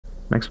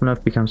Maximum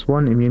life becomes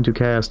 1, immune to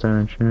chaos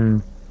damage.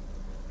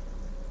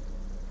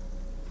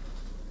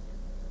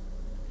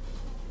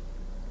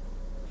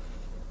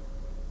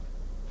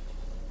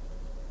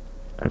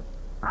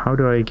 How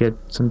do I get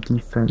some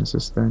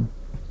defenses then?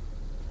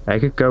 I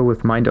could go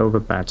with Mind over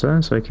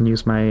Matter, so I can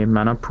use my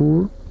mana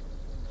pool.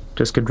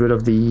 Just get rid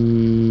of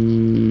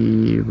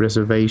the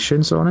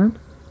reservations on it.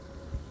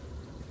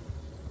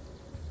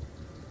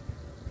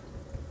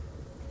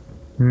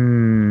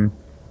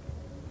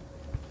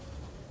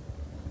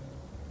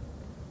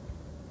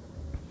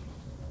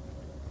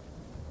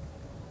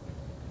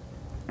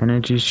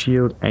 Energy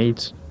shield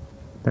 8.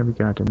 There we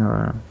got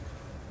another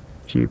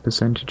few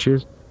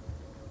percentages.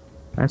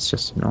 That's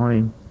just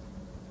annoying.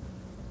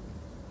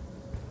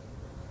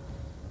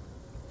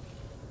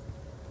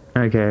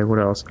 Okay, what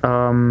else?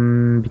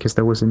 Because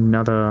there was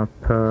another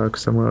perk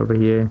somewhere over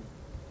here.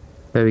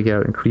 There we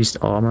go, increased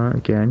armor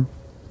again.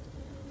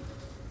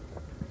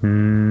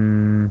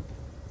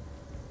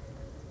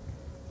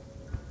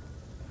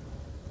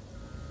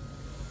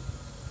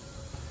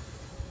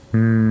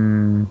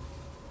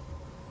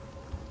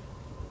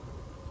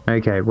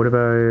 Okay, what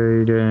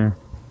about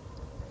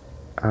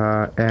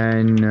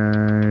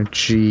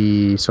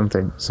energy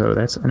something? So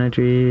that's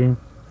energy.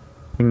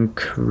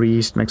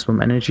 Increased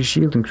maximum energy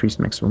shield, increased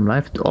maximum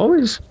life. It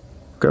always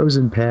goes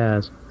in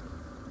pairs.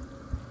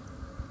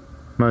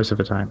 Most of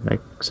the time,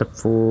 like except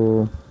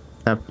for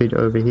that bit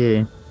over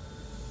here.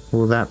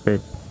 Or that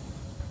bit.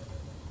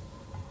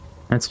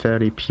 That's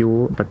fairly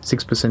pure, but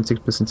 6%,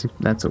 6%,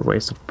 that's a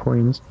waste of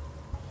points.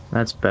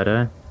 That's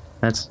better.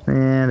 That's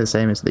the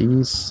same as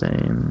these,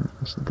 same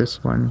as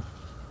this one.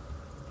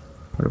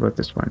 What about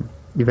this one?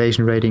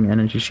 Evasion rating,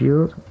 energy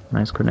shield.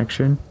 Nice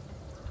connection.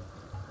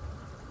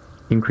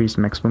 Increased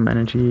maximum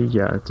energy,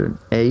 yeah, it's an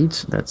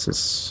 8. That's a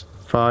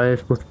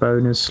 5 with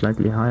bonus,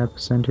 slightly higher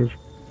percentage.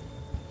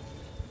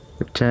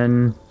 A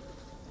 10.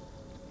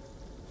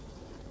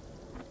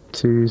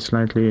 2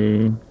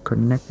 slightly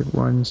connected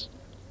ones.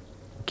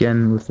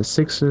 Again with the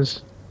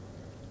 6s.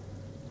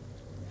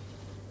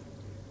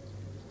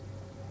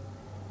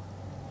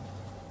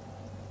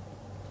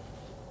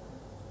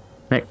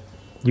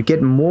 You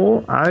get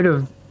more out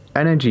of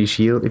energy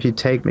shield if you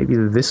take maybe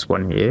this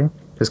one here.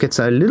 This gets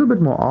a little bit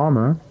more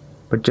armor,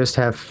 but just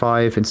have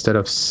 5 instead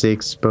of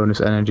 6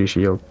 bonus energy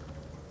shield.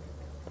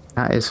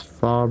 That is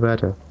far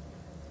better.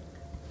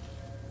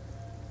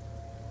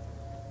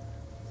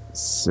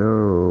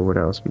 So, what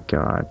else we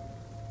got?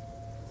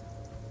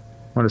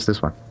 What is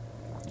this one?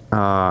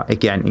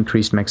 Again,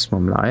 increased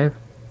maximum life.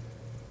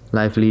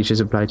 Life leech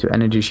is applied to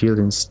energy shield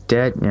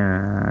instead.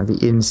 Yeah, the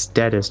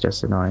instead is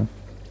just annoying.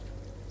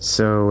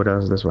 So, what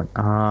else is this one?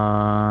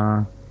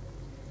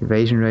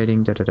 Evasion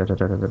rating,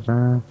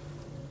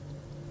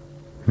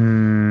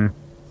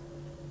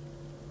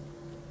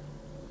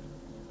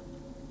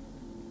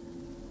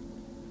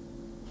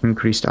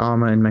 Increased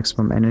armor and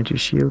maximum energy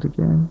shield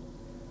again.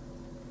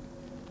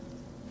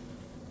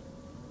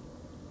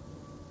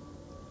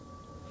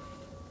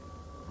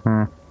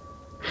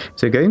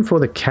 So going for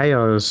the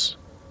chaos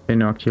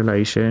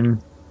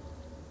inoculation.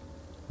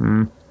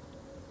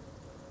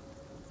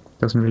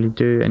 Doesn't really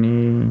do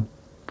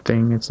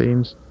anything, it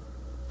seems.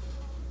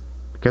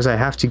 Because I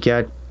have to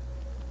get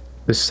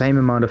the same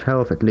amount of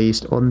health at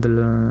least on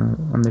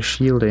the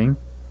shielding.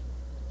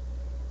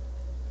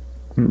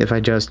 And if I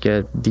just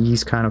get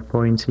these kind of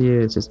points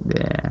here, it's just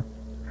there.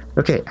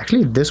 Okay,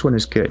 actually this one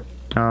is good.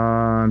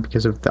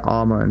 Because of the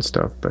armor and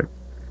stuff, but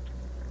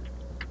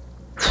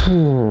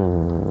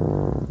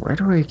where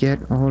do I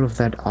get all of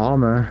that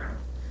armor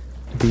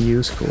to be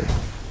useful?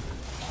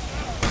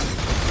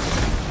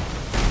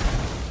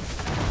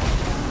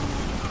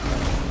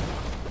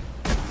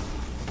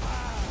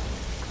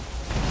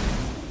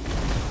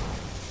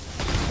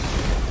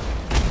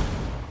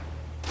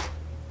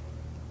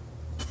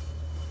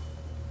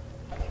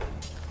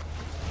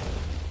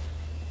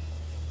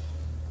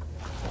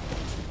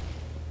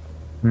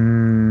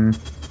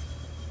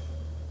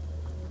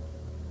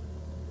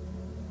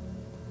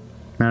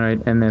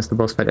 Alright, and there's the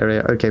boss fight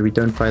area. Okay, we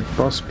don't fight the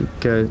boss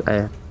because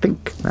I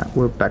think that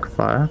will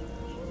backfire.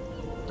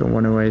 Don't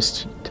want to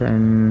waste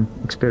 10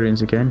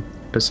 experience again,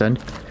 percent.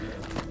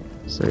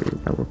 So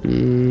that will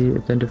be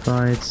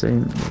identified,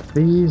 same with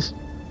these.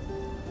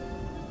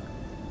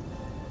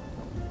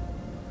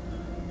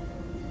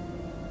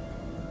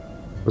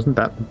 Wasn't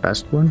that the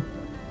best one?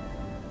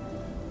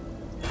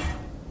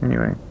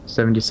 Anyway,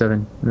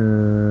 77,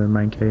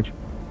 mine cage.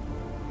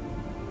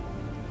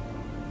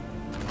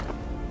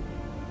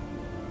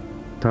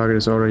 Target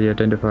is already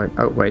identified.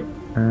 Oh, wait.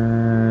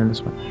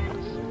 This one.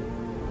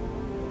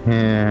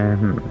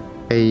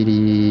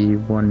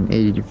 81,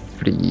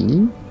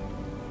 83.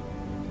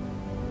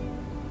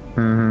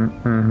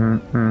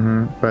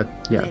 But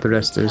yeah, the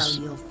rest is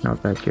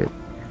not that good.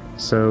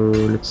 So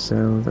let's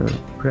sell the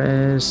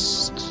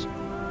rest.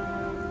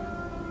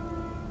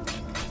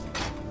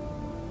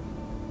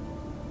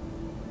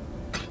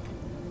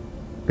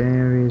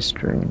 Very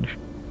strange.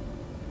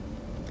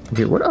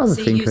 Okay, what other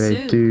thing could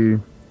I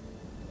do?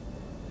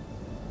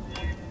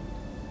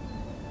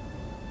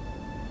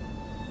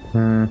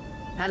 Hmm.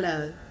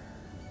 Hello.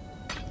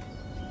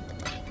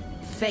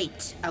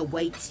 Fate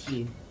awaits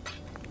you.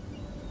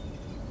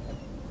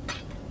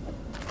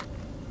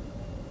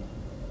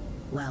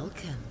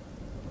 Welcome.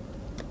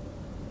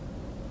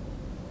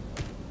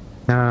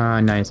 Ah,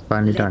 nice.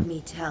 Finally Let done.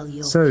 me tell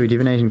you. So,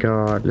 divination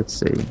card. Let's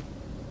see.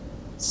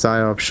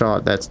 Sire of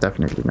Shard. That's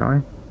definitely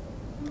new.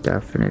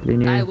 Definitely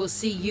new. I will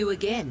see you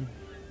again.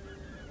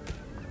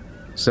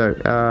 So,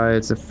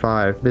 it's a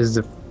 5. This is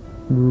a...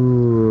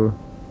 Ooh.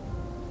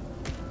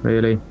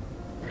 Really?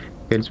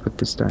 Okay, let's put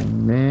this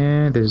down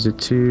there. This is a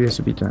 2. Has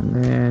to be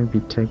down there. We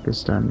take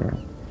this down there.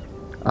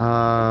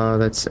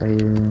 That's a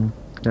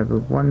level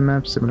 1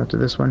 map, similar to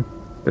this one.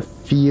 The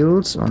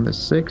fields on the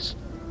 6.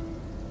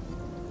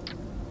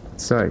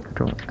 So,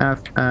 control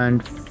F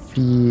and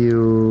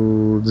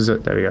fields.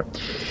 There we go.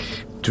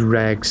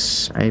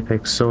 Drags,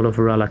 Apex, Soul of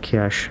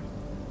Ralakesh.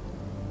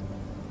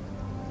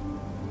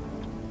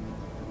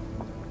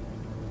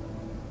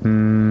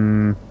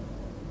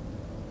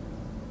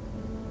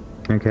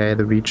 Okay,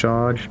 the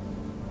recharge.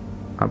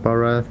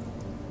 Abarath,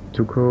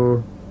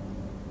 Tuko.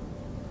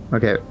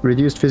 Okay,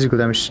 reduced physical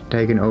damage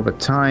taken over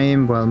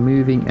time while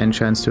moving and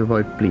chance to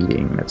avoid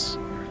bleeding. That's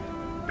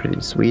pretty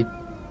sweet.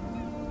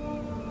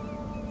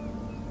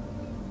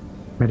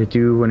 But I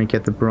do want to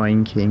get the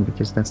Brine King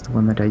because that's the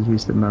one that I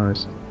use the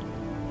most.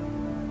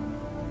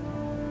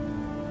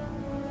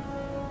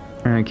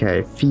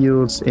 Okay,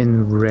 fields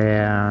in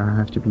rare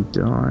have to be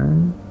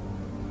done.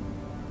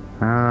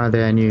 Ah,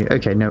 they're new.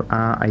 Okay, no,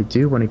 I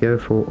do want to go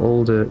for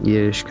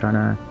older-ish kind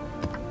of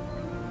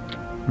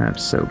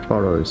maps. So,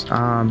 Burrows,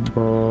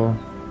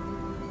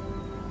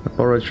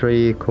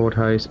 Laboratory,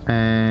 Courthouse,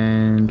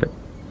 and...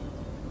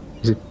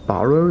 Is it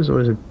Burrows or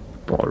is it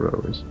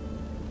Burrows?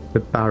 The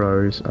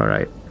Barrows,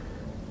 alright.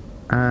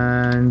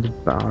 And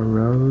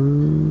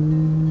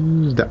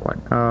Barrows... That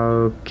one.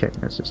 Okay,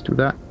 let's just do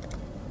that.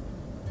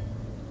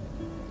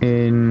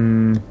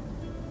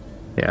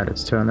 Yeah,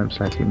 let's turn them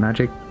slightly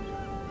magic.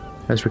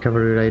 Let's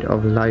recovery rate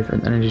of life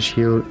and energy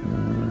shield.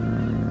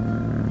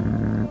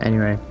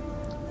 Anyway.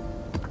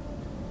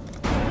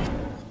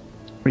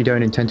 We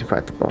don't intend to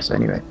fight the boss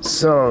anyway.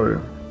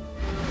 So...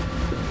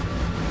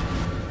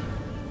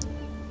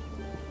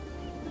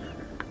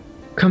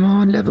 Come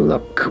on, level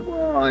up, come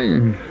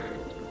on!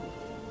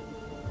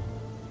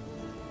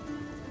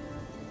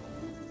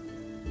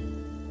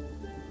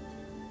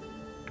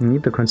 I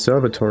need the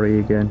conservatory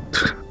again.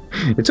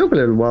 It took a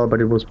little while, but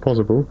it was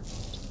possible.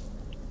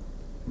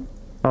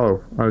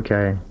 Oh,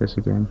 okay, this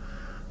again.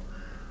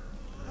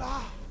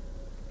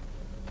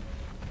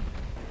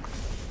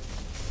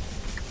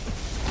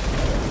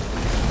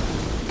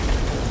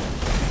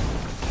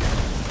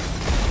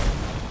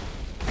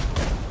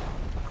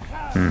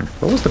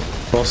 What was the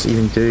boss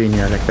even doing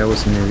here? Like, that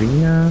was an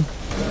arena?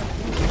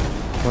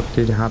 What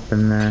did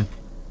happen there?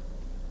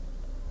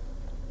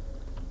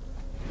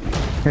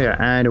 Yeah,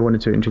 and I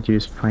wanted to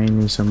introduce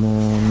finally some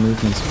more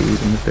movement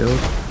speed in the build.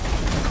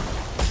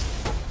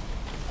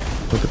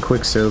 With the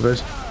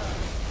Quicksilvers.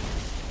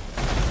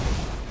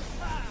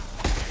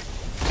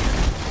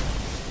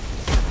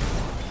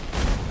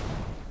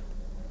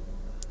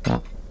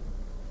 Oh.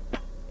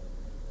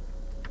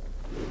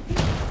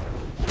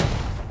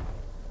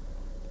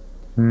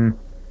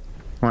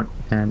 One,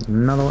 and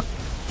another one.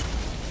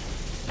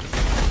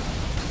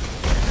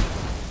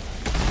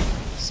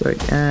 So,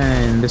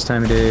 and this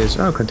time it is...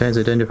 Oh, contains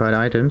identified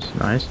items.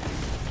 Nice.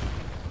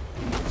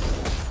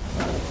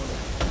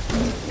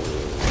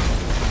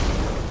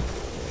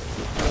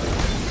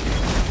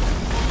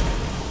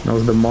 Now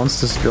the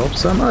monsters drop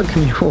some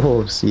alchemy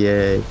orbs.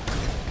 Yay.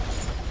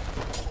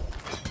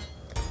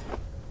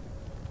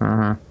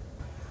 Uh-huh.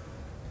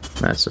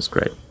 That's just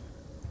great.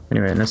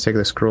 Anyway, let's take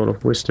the Scroll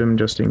of Wisdom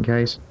just in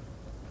case.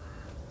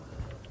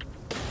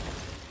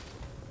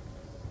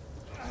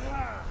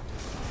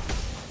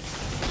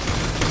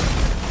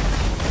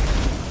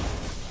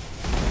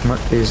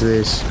 What is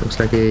this? Looks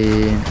like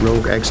a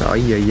Rogue Exile.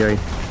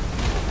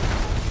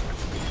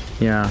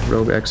 Yeah,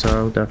 Rogue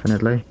Exile,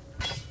 definitely.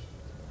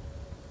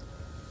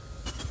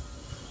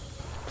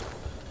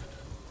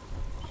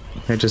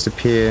 They just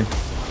appear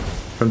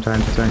from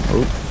time to time.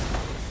 Oh.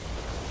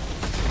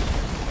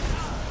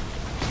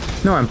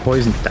 No, I'm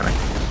poisoned, damn it.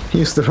 I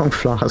used the wrong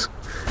flask.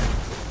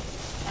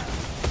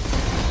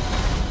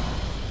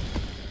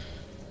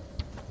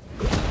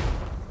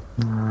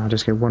 I'll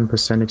just get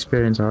 1%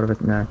 experience out of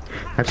it now.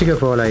 I have to go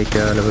for like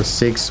level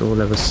 6 or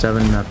level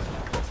 7 map.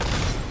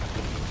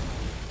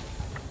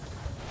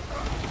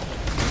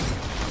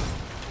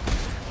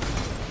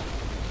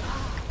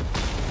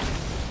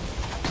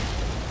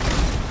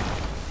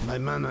 My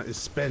mana is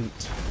spent.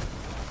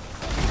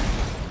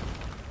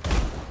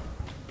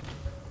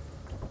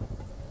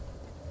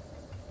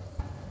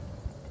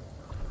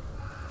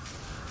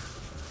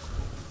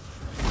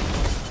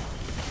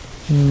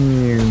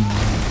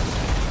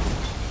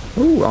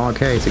 Ooh,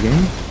 arcades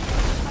again.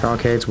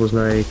 Arcades was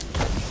like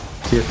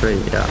tier 3,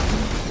 yeah.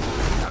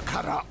 The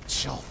corrupt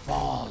shall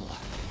fall.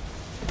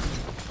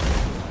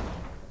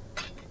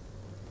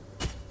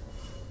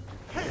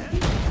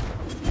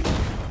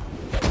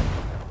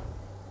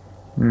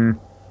 Hmm.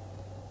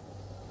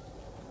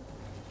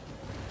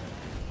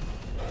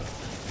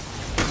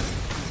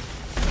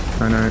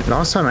 I know.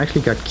 Last time I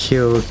actually got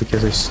killed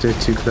because I stood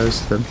too close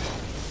to them.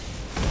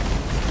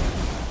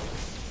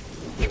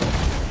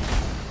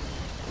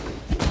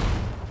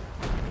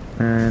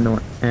 And the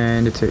 1,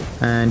 and the 2,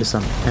 and the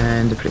sun,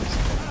 and the freeze.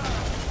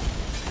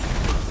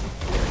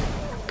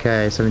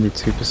 Okay,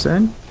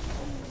 72%.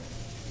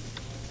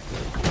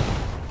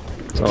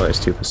 It's always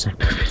 2%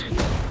 per minute.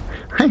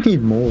 I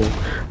need more.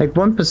 Like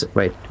 1%.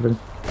 Wait,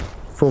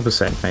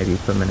 4% maybe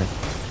per minute.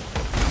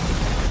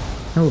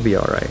 That will be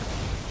alright.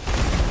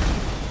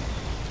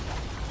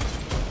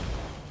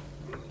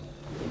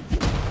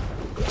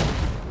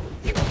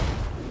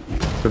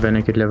 So then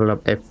I could level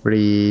up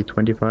every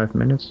 25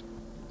 minutes.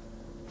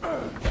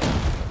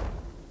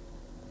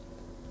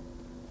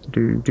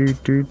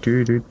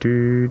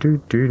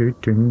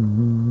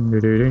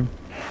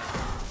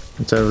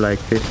 So like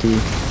 50.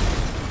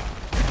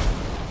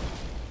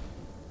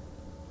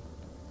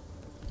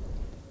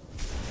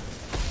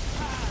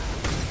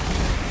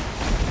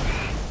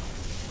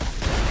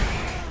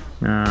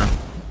 Ah,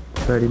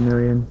 30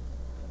 million.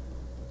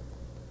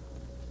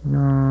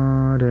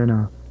 Not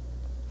enough.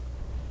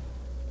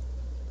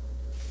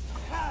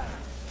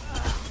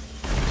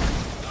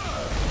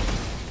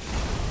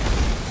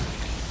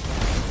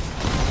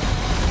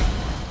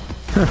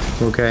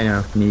 Okay,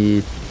 no,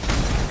 need...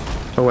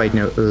 Oh wait,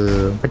 no,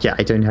 but yeah,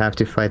 I don't have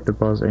to fight the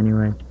boss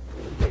anyway.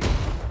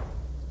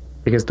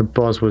 Because the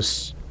boss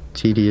was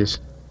tedious.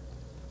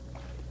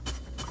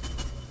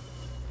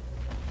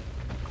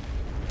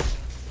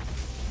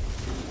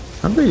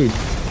 Not really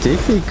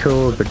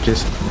difficult, but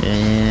just,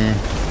 eh.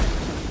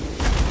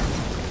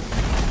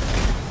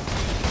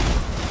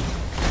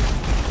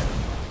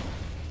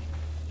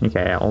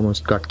 Okay, I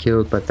almost got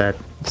killed, but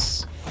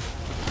that's...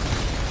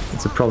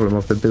 It's a problem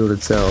of the build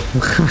itself.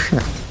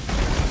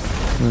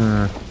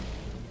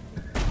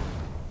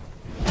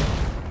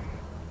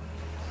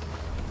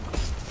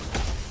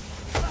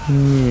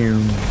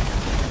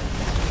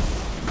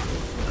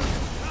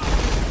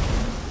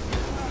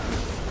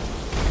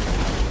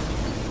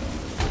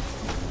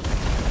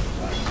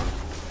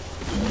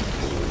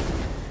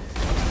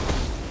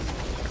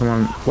 Come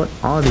on, what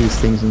are these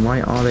things and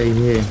why are they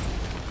here?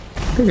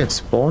 They get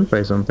spawned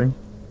by something.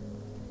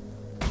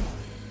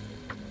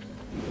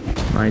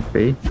 Might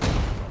be.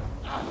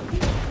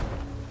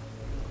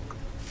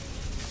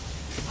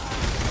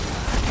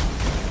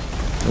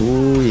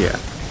 Oh yeah.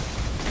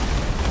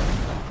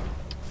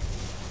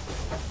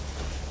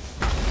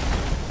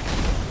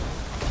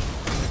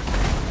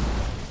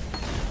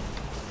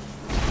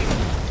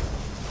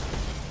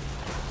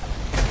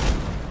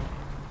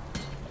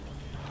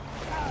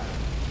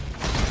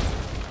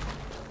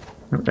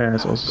 Oh,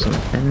 there's also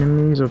some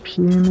enemies up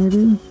here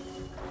maybe?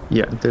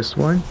 Yeah, this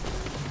one.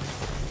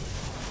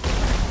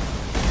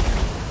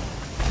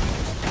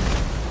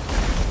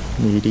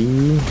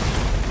 Needy.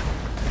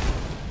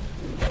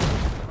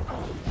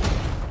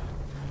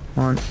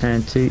 1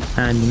 and 2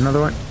 and another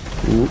one.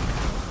 Ooh.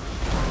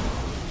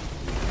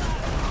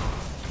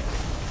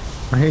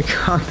 My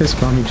god,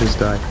 this mummy just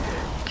died.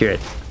 Good.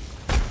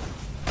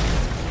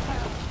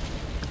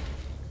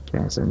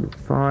 Okay,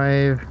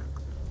 75.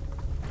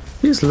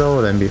 He's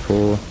lower than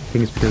before. I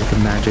think it's because of the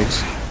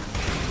magics.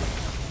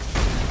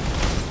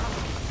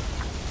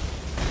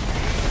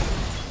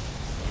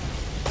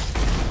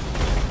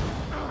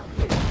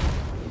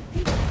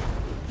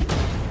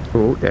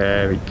 Oh,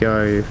 there we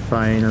go,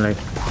 finally.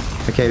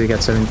 Okay, we got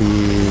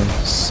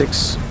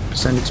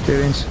 76%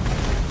 experience.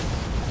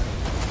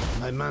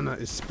 My mana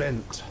is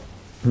spent.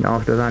 And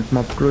after that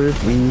mob group,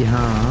 we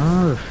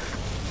have...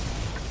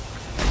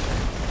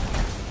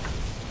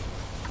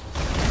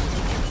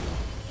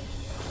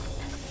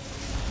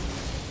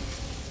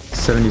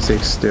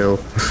 $76 still.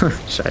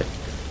 Shit.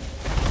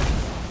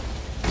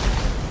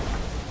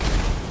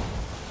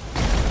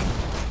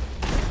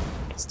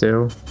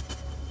 Still.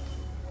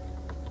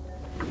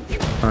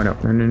 Oh no,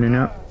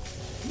 no.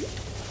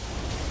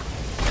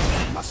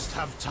 Must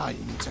have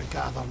time to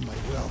gather my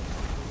will.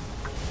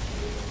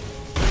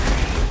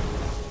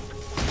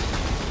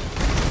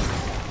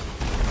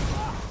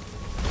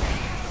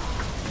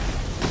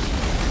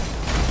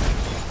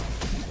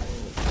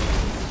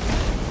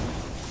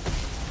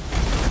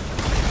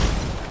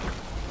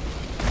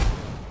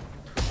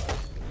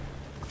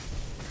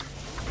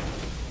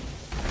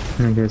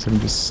 Okay,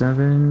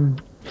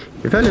 77.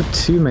 If I look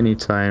too many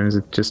times,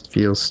 it just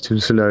feels too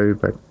slow,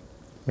 but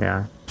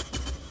yeah.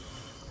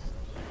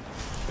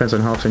 Depends on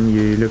how often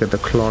you look at the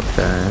clock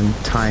there, and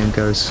time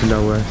goes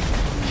slower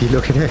if you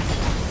look at it.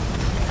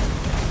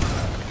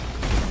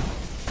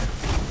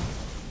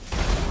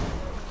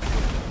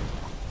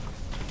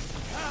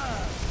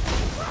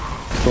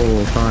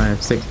 4,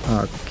 5, 6.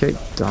 Okay,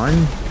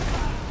 done.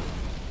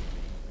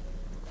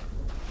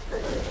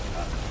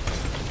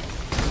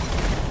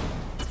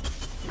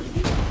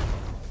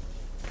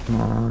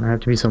 Come on, there have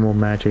to be some more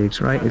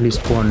magics, right? At least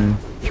one.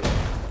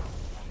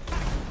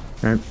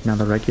 Nope,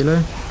 another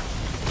regular.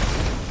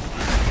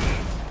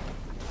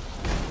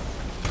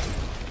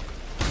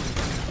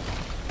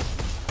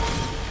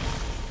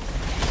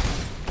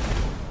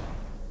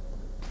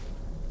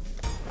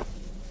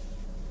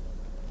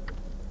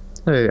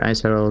 So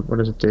Ice Herald, what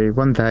does it do?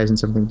 1000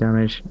 something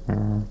damage.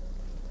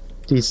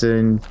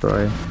 Decent,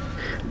 but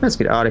let's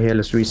get out of here.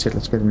 Let's reset.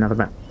 Let's get another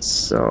map.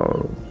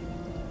 So,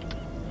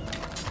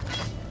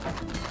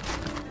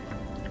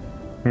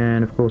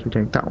 and of course we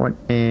take that one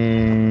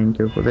and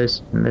go for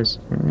this and this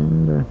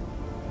and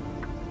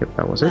yep,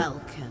 that was it.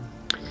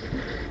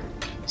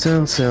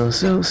 So,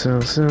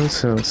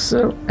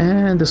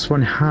 and this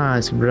one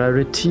has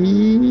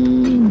rarity,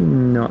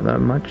 not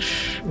that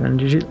much.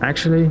 And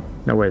actually,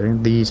 no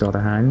wait, these are the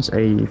hands.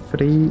 A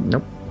 3,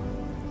 nope.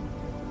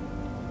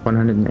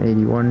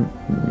 181,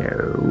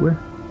 no,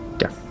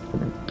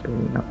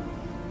 definitely not.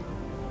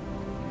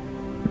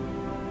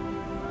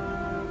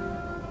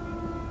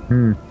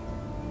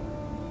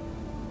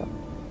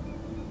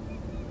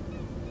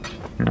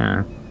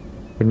 Nah,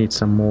 we need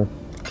some more.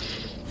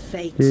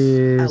 Fate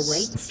Here's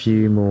awaits a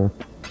few more.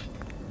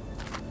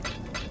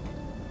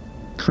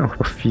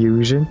 Oh,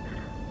 fusion.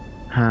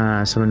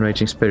 Summon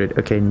Raging Spirit.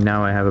 Okay,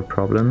 now I have a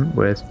problem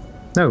with...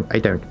 No, I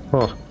don't.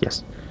 Oh,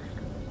 yes.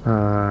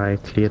 I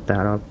cleared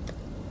that up.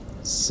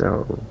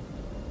 So,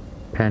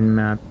 pen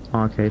map,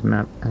 arcade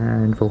map,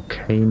 and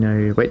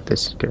volcano. Wait,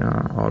 this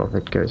all of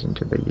it goes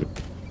into the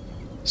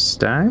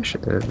stash.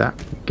 That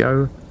we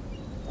go.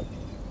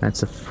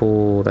 That's a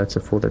 4. That's a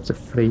 4. That's a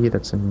 3.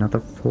 That's another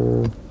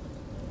 4.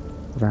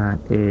 That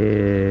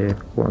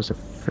was a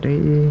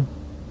 3.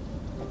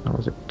 That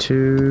was a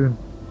 2.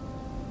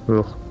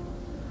 Ugh.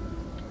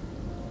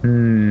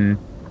 And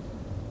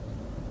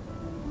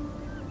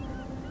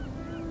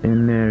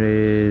there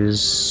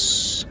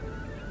is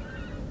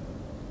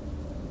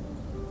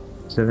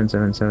 7,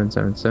 7, 7,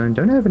 7, 7.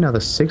 Don't I have another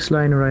 6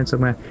 lying around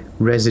somewhere?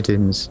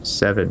 Residence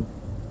 7.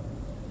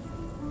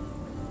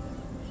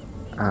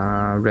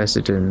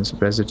 Residence.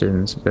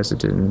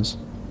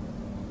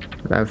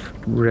 I have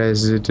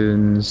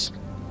residence.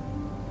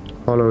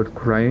 Hollowed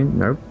ground.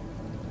 Nope,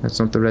 that's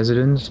not the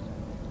residence.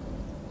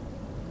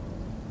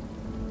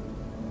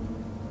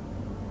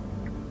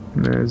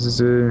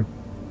 There's a...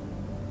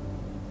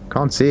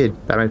 Can't see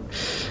it. Damn it.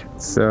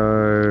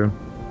 So.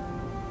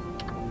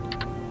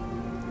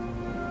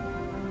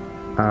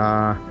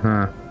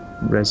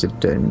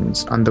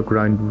 Residence.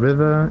 Underground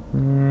river.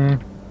 Yeah.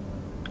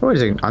 Oh,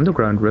 is it an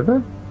underground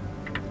river?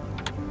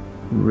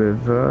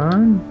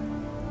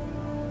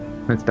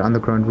 That's the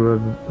underground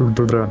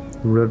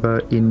river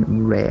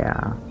in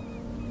Rare.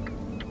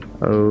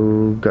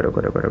 Oh, got it.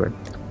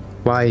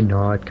 Why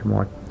not? Come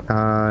on.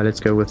 Let's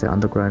go with the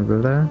underground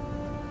river.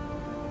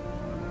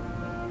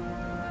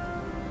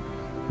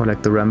 Or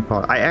like the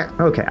rampart.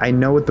 Okay, I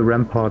know what the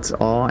ramparts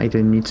are. I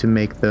don't need to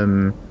make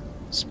them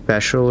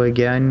special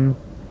again.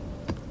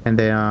 And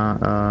they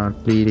are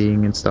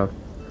bleeding and stuff.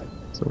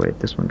 So wait,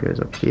 this one goes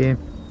up here.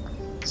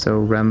 So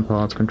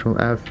ramparts, control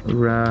F,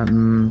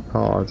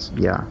 ramparts,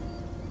 yeah.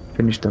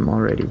 Finished them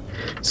already.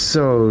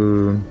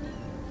 So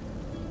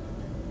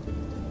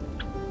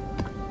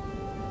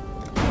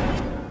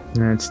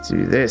let's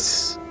do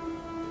this.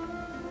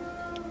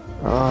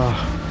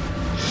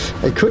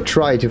 I could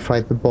try to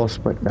fight the boss,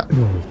 but no.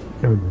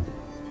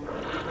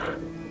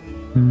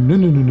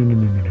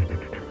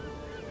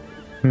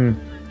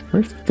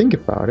 If you think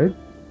about it,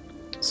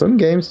 some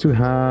games do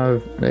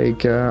have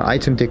like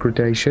item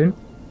degradation.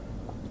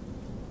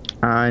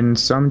 And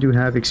some do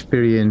have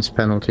experience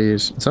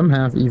penalties. Some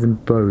have even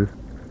both.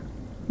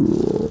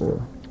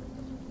 Ooh.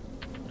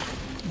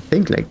 I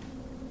think like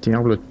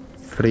Diablo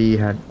 3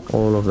 had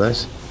all of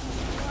this.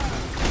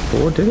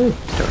 Or did it?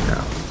 Don't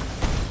know.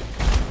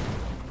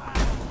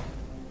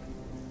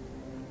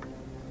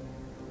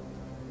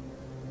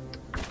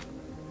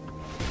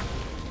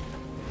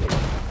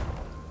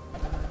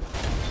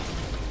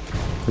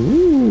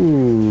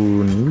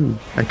 Ooh,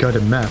 I got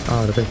a map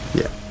out of it.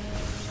 Yeah.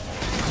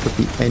 Could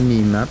be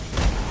any map.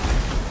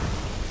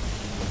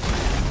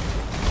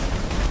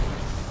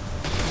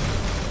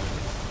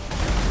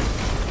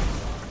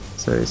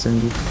 So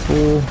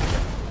 74,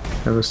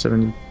 that was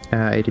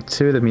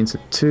 82, that means a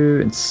 2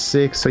 and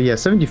 6. So yeah,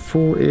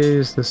 74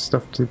 is the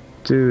stuff to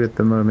do at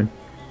the moment.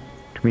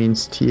 Which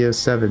means tier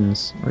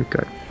 7s.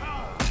 Okay.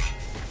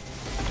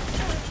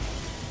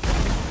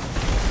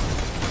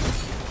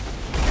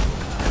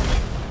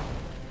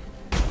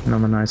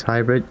 Another nice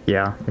hybrid.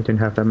 Yeah, I didn't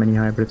have that many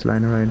hybrids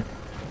lying around.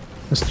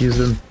 Let's use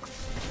them.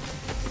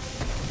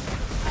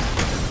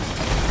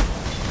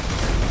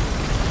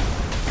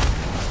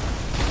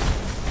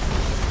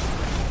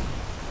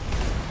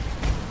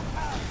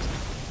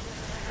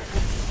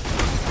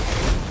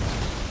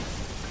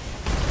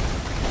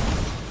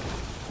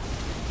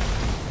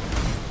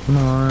 Come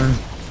on.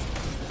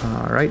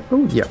 Alright.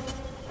 Oh, yeah.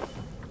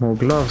 More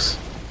gloves.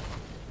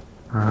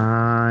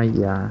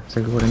 Yeah.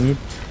 Exactly what I need.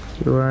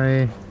 Do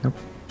I? Nope.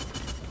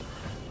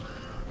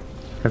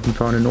 Haven't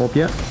found an orb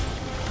yet.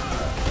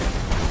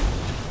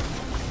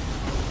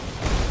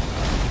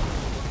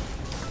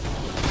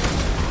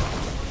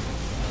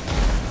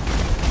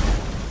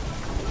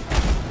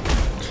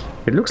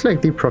 It looks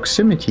like the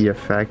proximity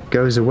effect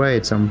goes away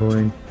at some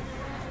point.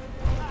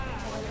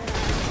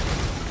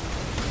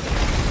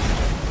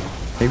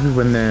 Maybe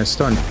when they're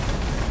stunned.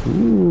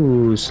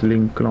 Ooh,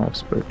 sling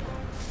gloves, but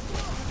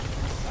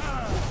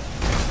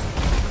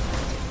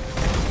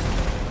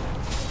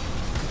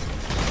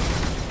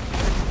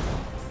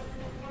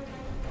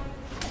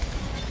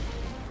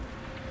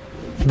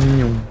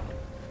no,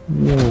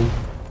 no.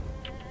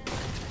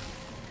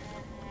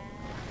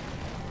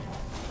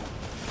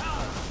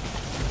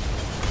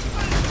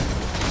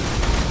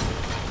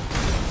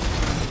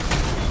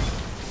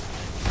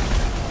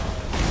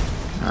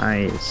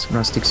 Nice,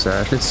 Rustic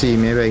Surge. Let's see,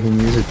 maybe I can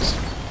use it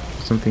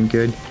for something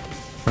good.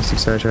 Rustic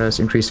Surge has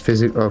increased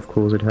physical, of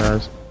course it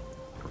has.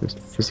 Increased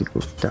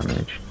physical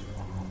damage.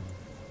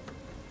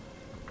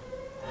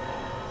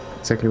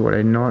 Exactly what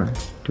I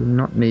do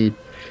not need.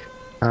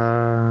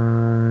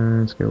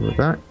 Let's go with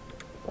that.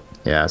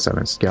 Yeah,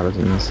 7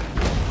 skeletons.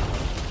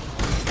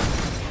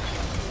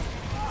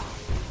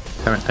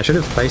 Damn it, I should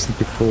have placed it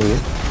before.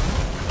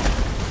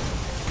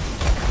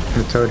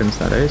 The totems,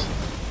 that is.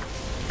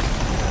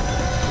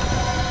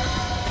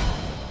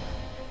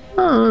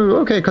 Oh,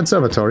 okay,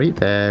 conservatory.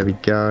 There we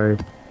go.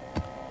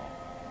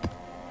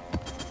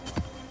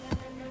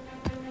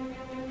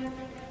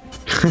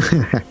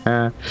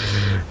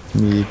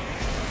 Neat.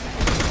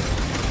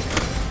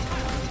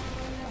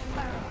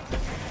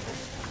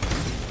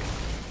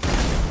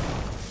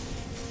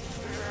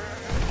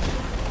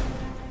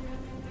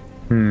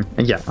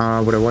 And yeah,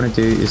 what I want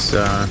to do is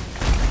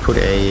put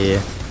a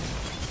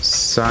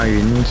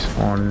sound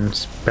on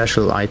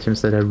special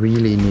items that I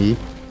really need.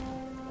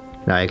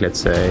 Like, let's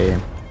say,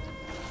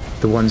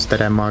 the ones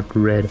that I marked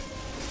red.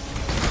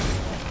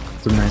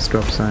 It's a nice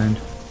drop sound.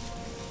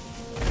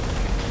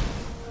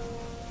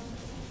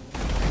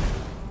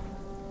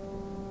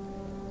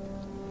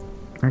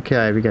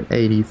 Okay, we got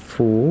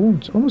 84.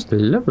 It's almost a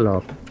level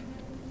up.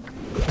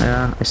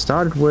 I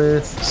started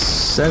with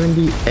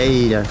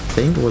 78, I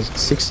think. Was it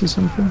 60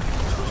 something?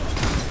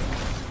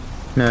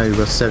 No, it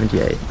was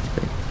 78, I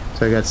think.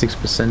 So I got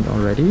 6%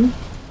 already.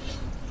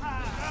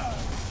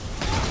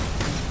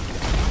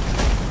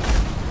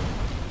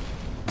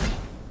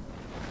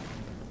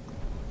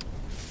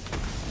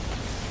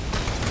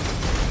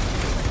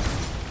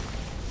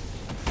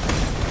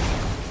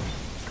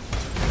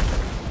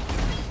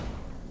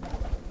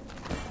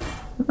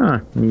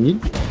 Ah, neat.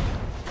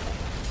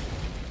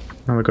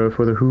 Now we go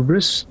for the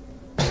hubris.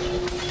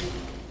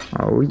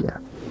 Oh yeah.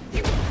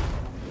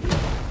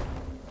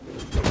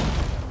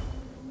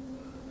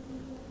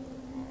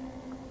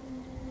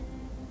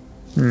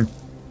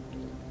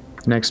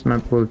 Next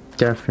map will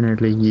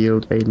definitely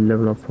yield a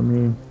level up for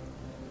me.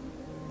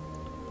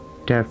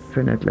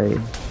 Definitely.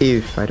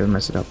 If I don't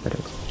mess it up at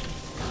it.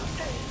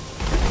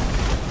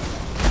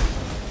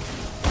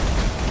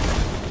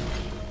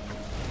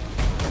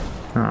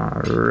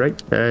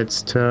 Alright,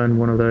 let's turn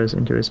one of those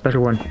into a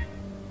special one.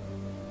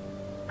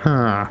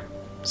 Huh.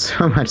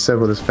 So much so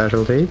for the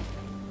specialty.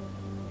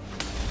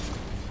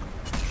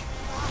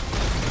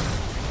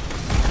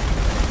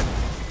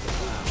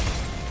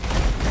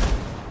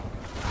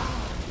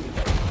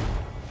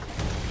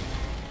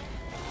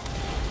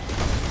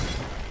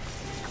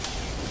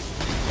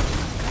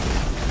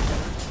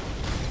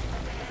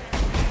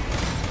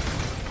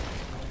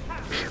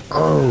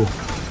 Oh!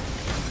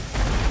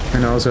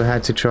 And I also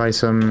had to try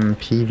some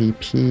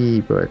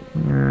PvP, but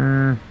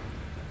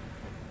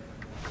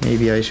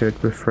maybe I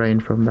should refrain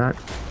from that.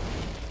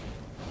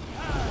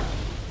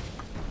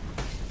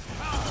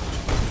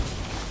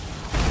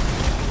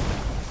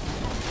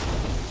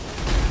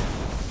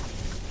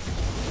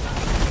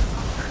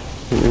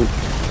 Ooh.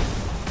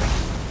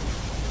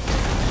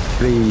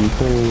 3,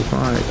 4,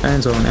 5,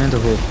 and so on, and so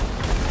forth.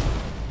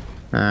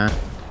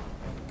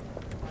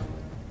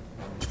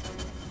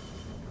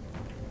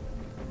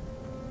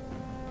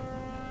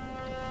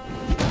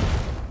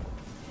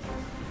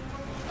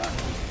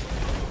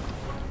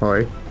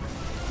 Oi.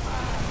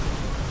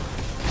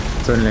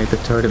 It's only like the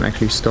totem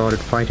actually started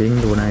fighting,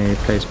 the one I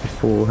placed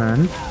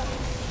beforehand.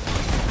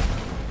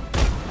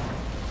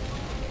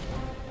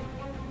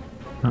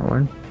 That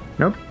one.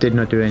 Nope, did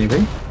not do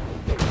anything.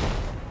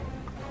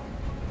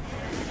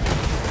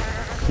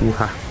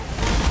 Ooh-ha.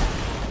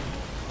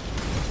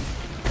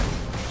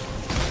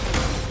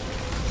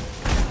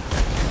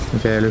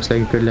 Okay, looks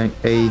like a good like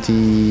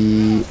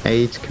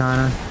 88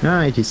 kinda.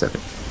 No,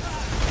 87.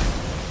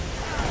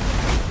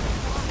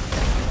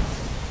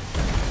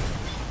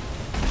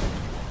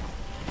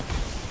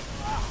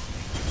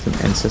 Some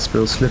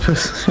ancestral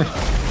slippers.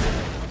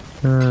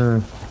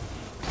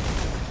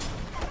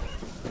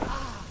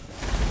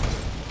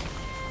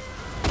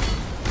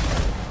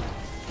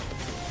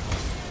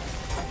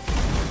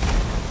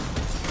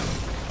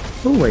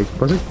 Oh wait,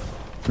 was it?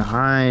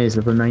 Nice,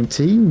 level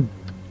 19.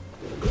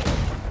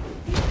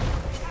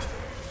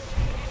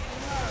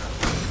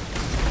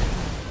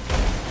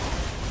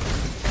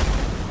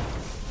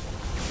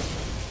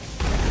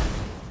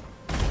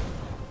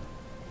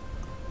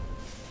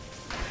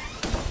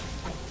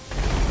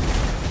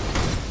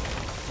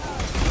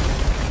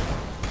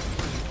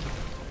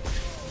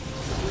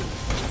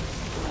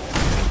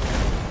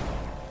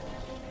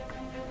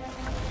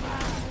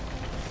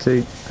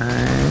 Two,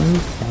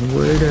 and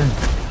onward.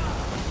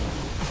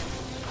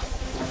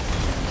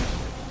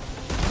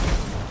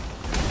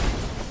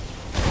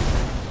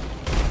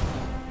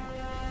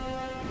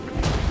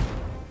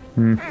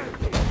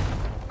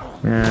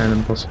 Yeah, the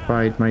boss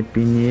fight might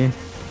be near.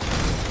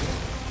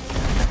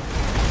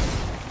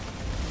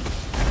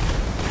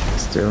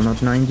 Still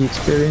not 90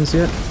 experience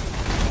yet.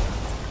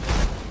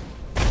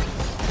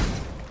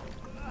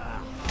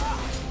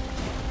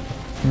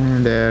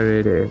 And there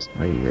it is.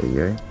 Ay,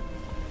 ay, ay.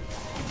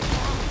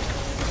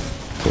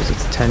 Of course,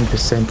 it's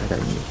 10% that I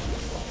need.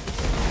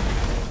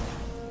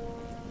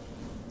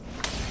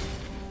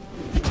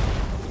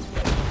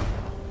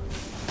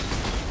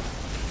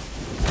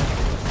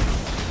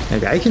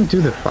 Like, I can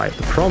do the fight.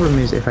 The problem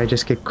is if I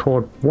just get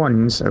caught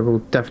once, I will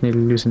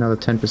definitely lose another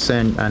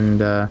 10%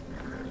 and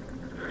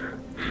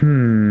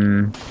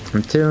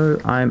until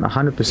I'm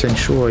 100%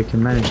 sure I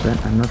can manage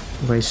that, I'm not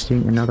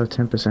wasting another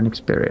 10%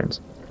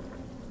 experience.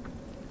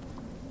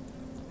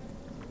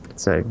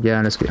 So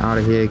yeah, let's get out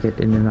of here, get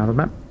in another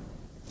map.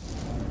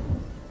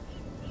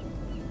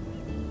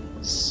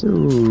 So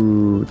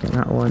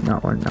that one,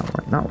 that one, that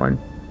one, that one.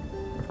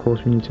 Of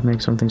course we need to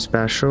make something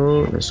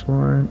special. This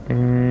one,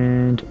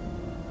 and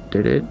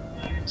did it.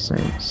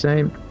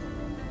 Same.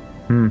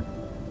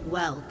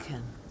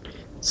 Welcome.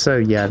 So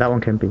yeah, that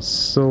one can be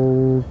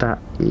sold. That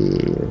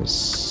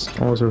is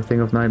also a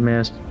thing of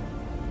nightmares.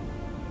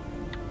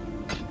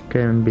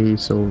 Can be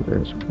sold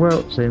as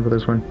well. Same for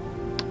this one.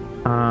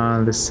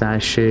 The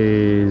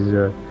sashes.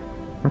 I'm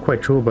not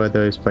quite sure about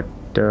those, but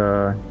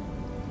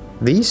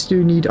these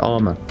do need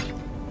armor.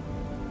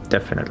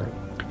 Definitely.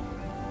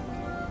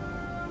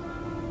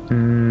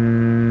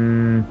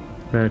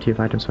 Relative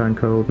items are in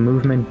cold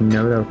movement.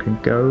 No, that can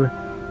go.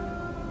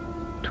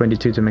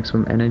 22 to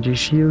maximum energy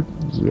shield.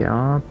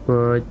 Yeah,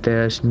 but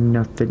there's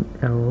nothing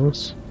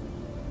else.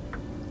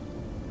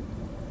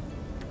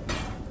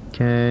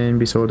 Can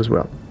be sold as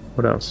well.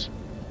 What else?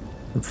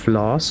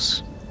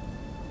 Flasks.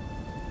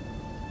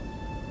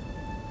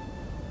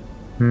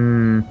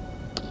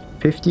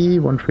 50,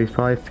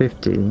 135,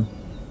 50.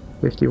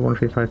 50,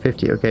 135,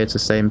 50. Okay, it's the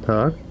same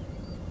perk.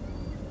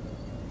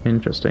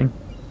 Interesting.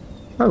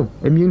 Oh,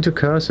 immune to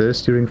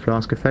curses during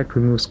flask effect,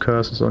 removes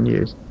curses on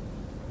use.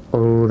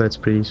 Oh, that's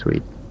pretty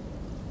sweet.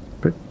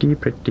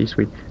 Pretty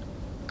sweet.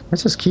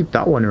 Let's just keep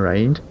that one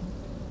around.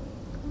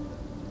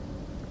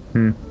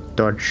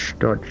 Dodge.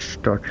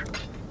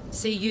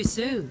 See you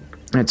soon.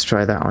 Let's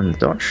try that on the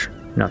dodge.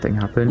 Nothing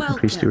happened. Welcome.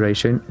 Increased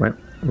duration. Well,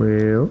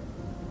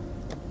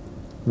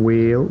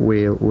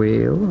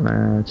 wheel.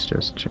 Let's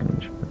just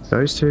change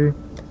those two.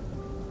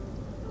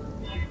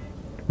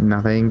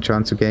 Nothing.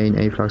 Chance to gain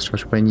a flux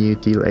charge when you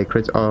deal a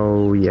crit.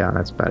 Oh, yeah,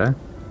 that's better.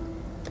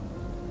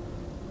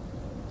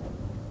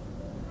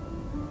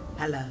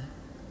 Hello.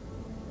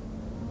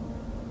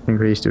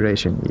 Increased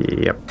duration.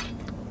 Yep.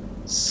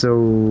 So,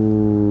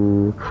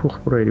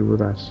 what do I do with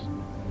that?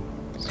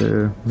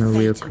 So, no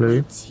real Fate clue.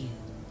 awaits you.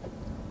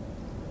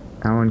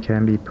 That one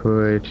can be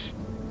put,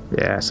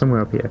 yeah,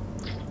 somewhere up here.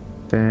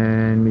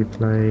 Then we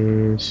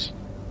place.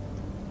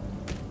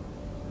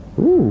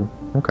 Ooh,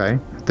 okay.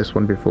 This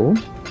one before.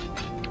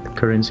 The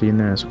currency in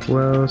there as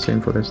well.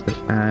 Same for this.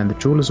 And the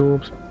jeweler's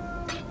orbs.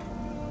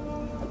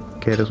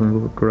 Okay, this one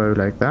will grow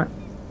like that.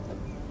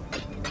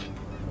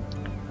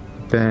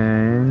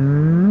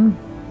 Then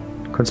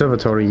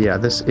conservatory. Yeah,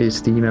 this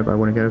is the map I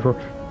want to go for.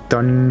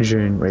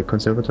 Dungeon. Wait,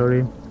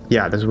 conservatory.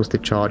 Yeah, this was the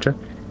charger.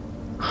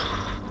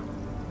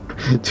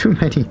 Too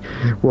many.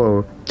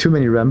 Whoa, too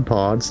many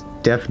ramparts.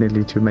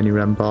 Definitely too many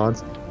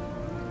ramparts.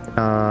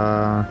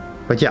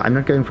 But yeah, I'm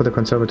not going for the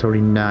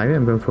conservatory now.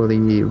 I'm going for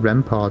the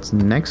ramparts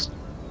next.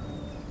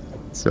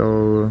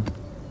 So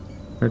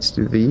let's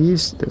do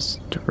these. The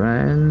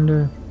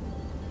strand.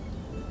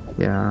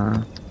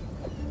 Yeah.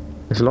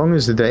 As long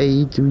as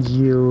they do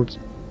yield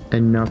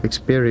enough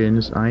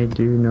experience, I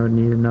do not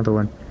need another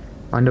one.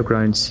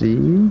 Underground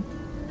Sea.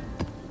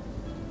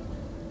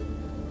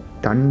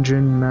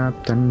 Dungeon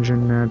map.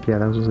 Yeah,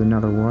 that was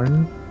another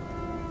one.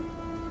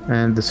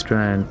 And the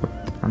strand. What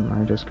am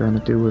I just going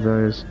to do with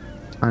those?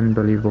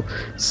 Unbelievable.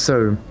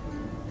 So,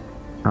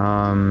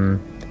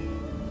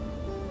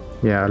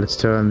 yeah, let's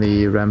turn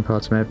the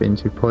ramparts map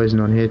into poison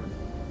on hit.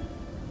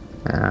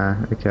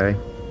 Okay.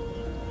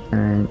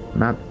 And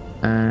map.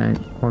 And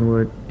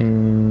onward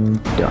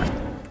and done.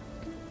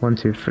 1,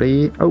 2,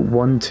 3. Oh,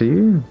 1,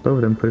 2. Both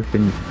of them could have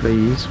been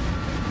 3s.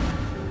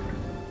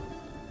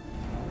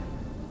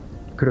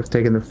 Could have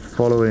taken the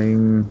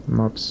following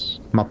mobs.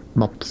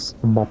 Mobs.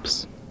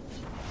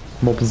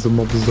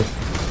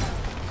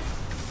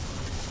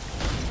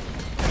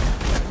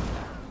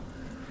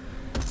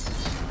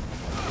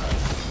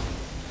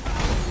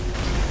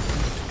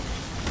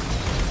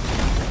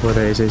 Well,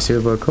 there is a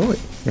silver coin.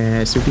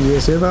 Should be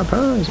a silver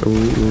purse.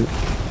 Ooh.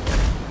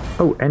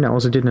 Oh, and I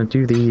also did not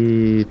do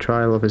the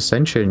Trial of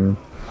Ascension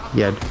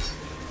yet.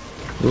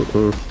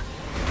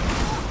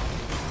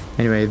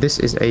 Anyway, this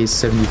is a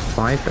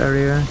 75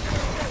 area.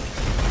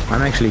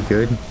 I'm actually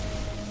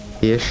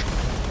good-ish.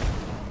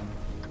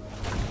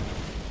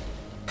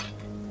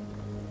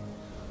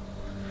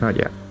 Not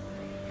yet.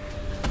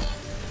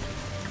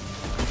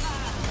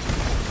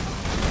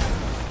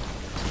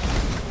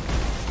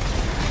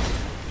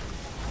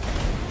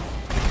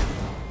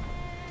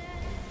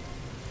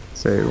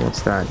 So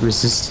what's that?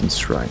 Resistance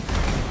strike.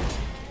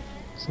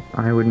 So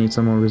I would need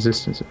some more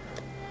resistance.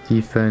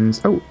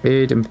 Defense. Oh,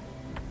 it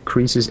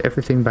increases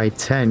everything by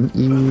 10.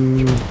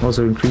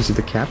 Also increases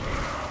the cap.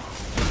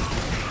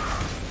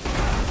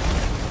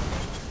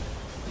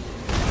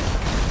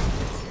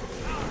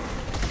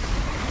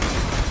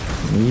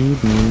 Need.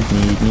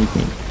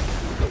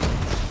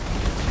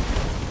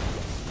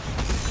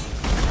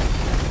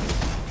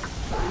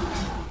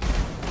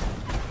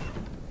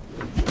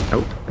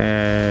 Oh,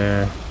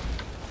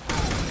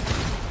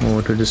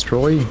 more to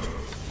destroy.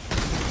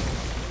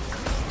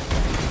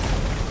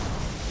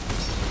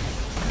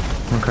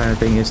 What kind of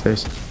thing is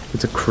this?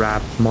 It's a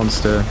crab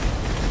monster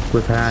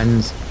with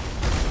hands.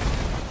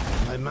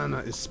 My mana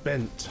is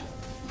spent.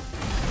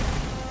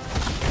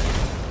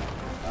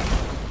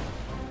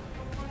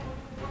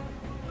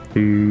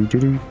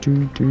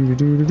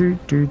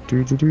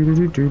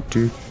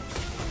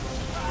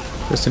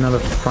 Just another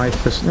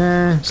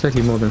 5%,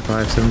 slightly more than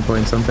 5, 7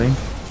 point something.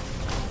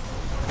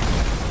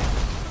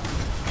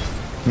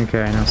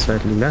 Okay, now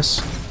slightly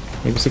less,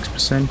 maybe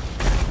 6%.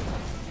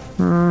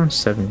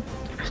 7.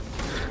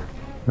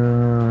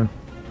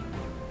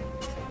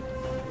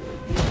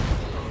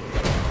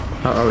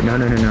 Oh,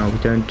 no, we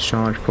don't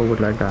charge forward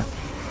like that.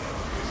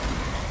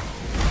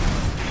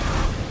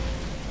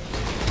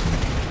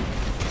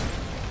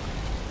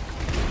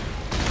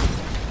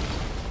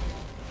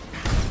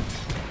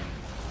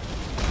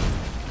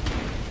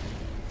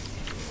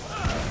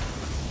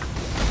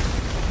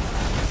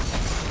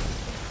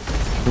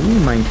 Ooh,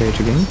 mine cage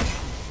again.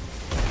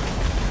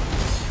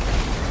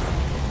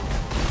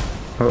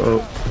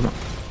 Oh, come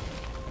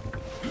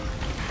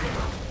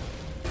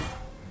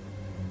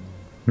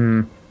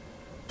on.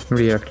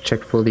 Really have to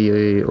check for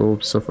the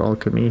orbs of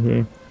alchemy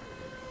here.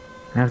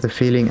 I have the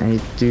feeling I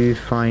do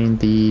find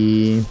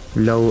the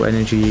low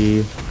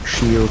energy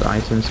shield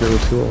items a little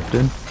too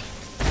often.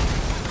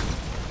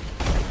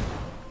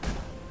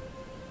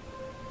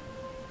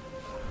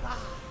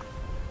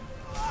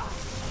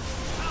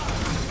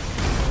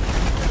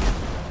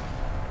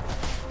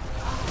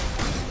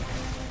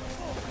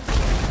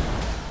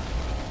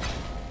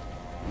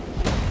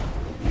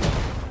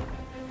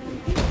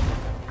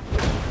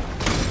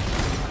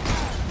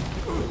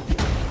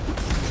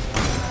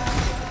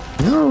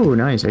 Oh,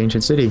 nice,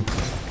 ancient city.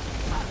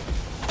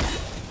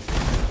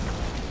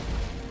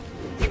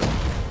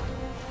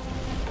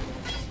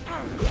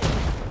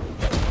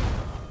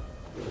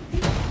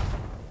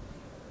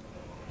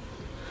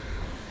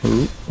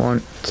 Ooh,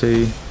 1,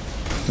 2,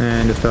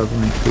 and a third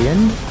one at the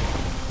end.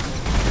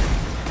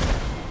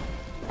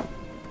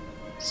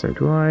 So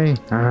do I.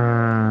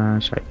 Ah,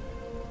 shite.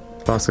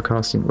 Faster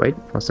casting. Wait,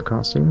 faster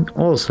casting.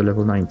 Also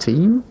level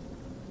 19.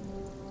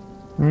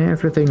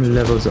 Everything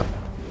levels up.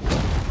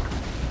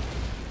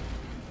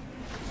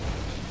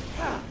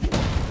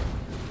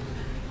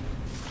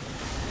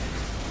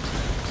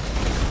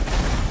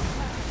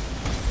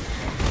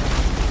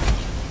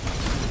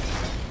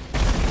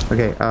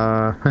 Okay,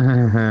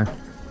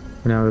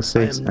 another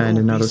 6 and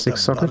another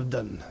 6 socket.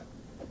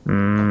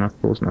 Of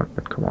course not,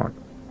 but come on.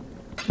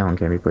 That one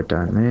can be put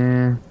down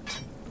there.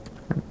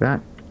 Like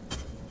that.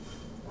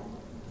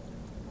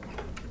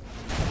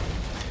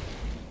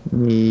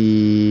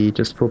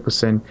 Just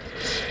 4%.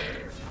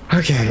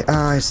 Okay,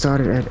 I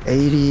started at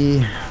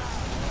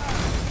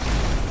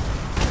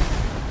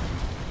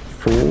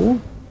 84?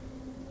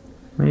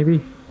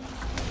 Maybe?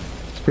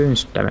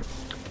 Experience, damn it.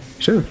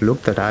 Should have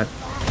looked at that.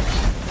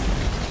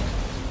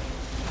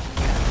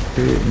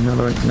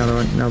 Another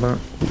one.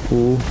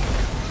 Ooh.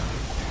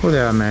 Well,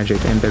 they are magic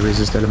and they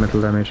resist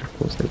elemental damage, of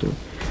course they do.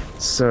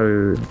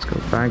 So, let's go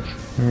back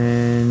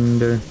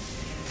and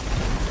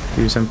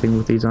do something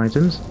with these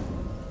items.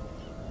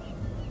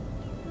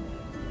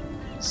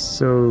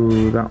 So,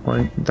 that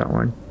one.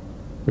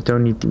 I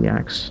don't need the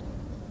axe.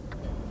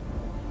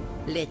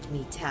 Let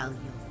me tell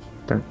you.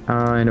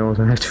 And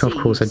also I have to, of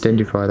course,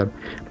 identify them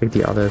like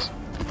the others.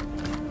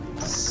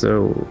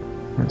 So,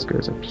 let's go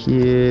up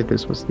here.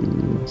 This was the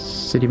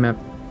city map.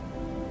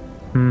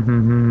 Let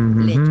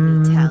me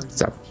tell you.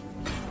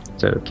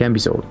 So it can be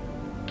sold.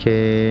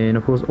 Can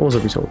of course also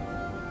be sold.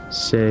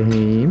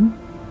 Same.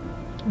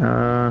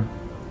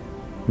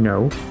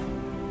 No.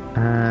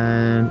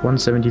 And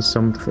 170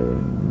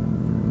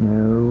 something.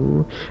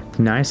 No.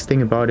 The nice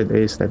thing about it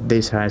is that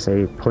this has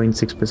a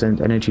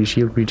 0.6% energy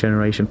shield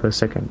regeneration per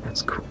second.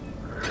 That's cool.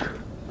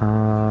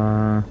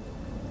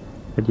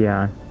 But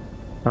yeah.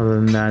 Other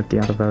than that, the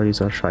other values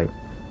are shite.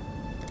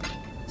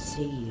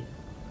 See you.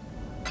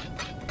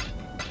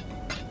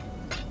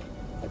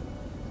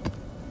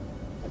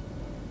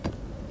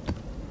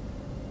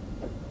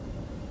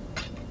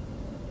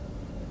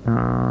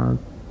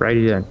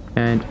 Righty then,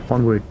 and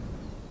onward.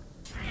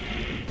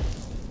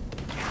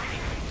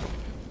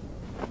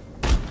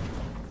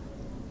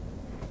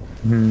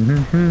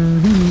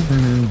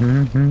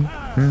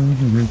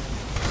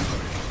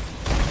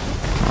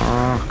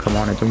 Oh, come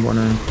on, I don't want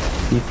to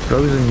be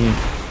frozen here.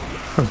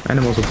 Oh,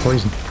 animals are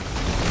poison.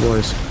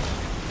 Boys.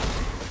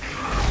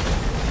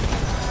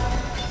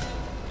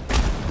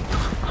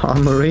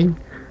 Armory?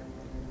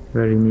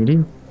 Very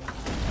needy.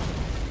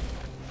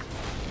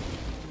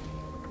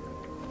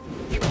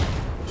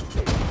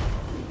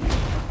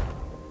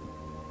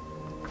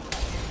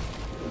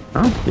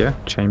 Oh, yeah,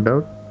 chain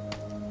belt.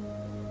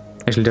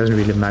 Actually, it doesn't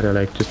really matter,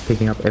 like, just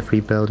picking up every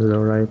belt is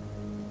alright.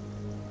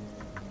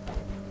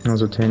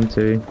 Also tend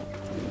to...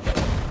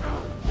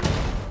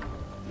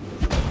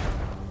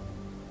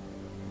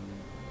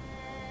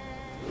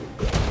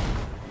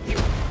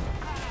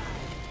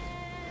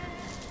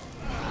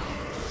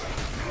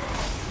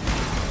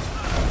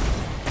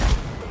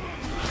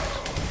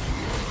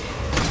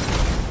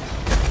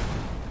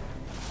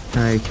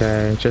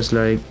 Okay, just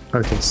like,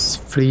 okay,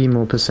 3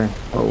 more percent.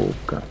 Oh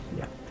god,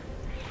 yeah.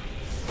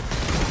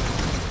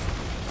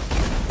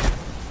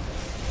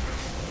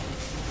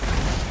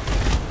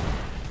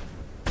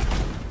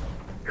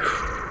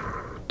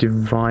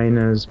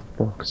 Diviner's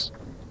box.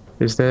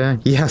 Is there?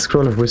 Yeah,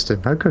 scroll of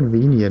wisdom. How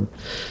convenient.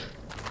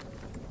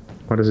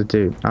 What does it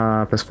do?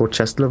 +4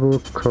 chest level,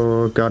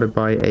 guarded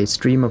by a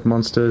stream of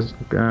monsters,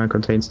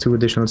 contains 2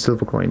 additional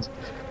silver coins.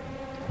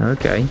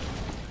 Okay.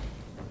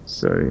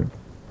 So,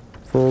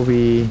 before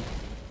we...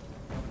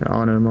 There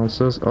are no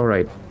monsters.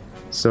 Alright.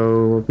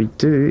 So, what we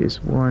do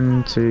is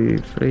 1, 2,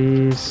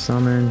 3,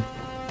 summon...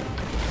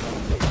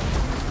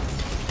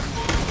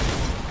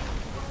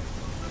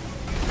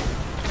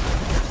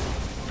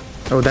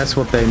 Oh, that's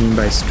what they mean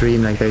by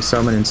stream, like they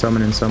summon and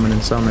summon and summon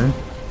and summon.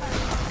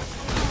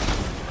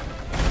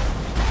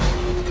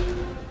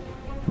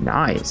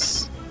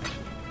 Nice.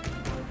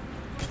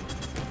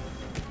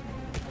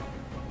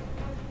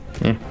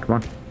 Yeah, come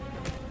on.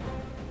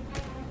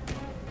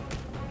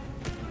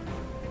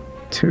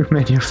 Too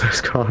many of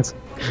those cards.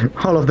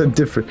 All of them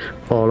different.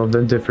 All of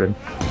them different.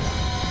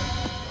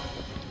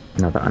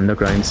 Another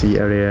underground sea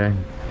area.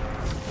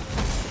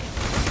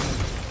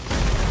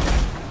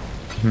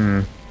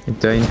 You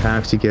don't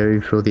have to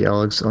go for the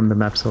elves on the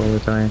maps all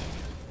the time.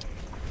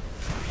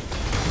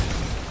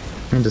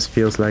 It just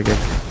feels like it.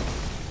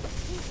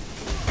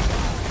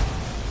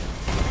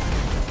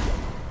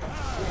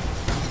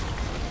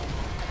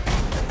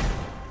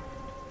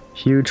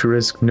 Huge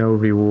risk, no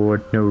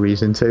reward, no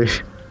reason to.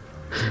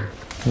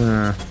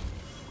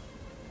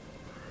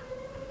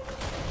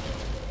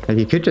 Like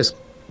you could just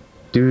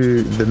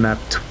do the map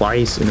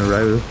twice in a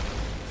row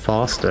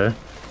faster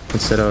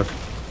instead of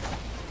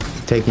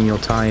taking your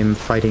time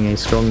fighting a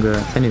stronger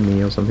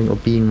enemy or something, or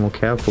being more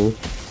careful.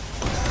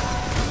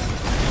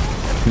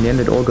 In the end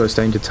it all goes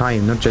down to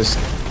time, not just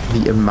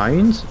the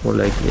amount or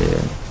like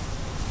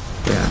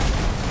yeah,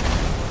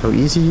 how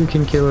easy you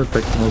can kill it,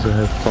 but also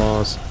how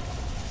fast.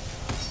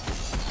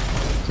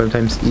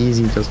 Sometimes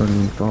easy doesn't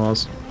mean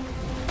fast,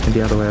 and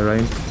the other way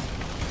around.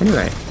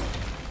 Anyway,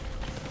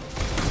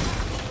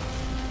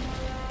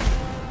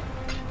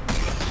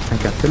 I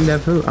got the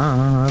level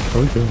up,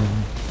 oh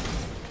yeah.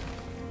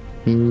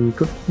 He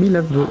got me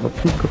level up,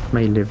 he got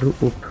my level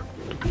up.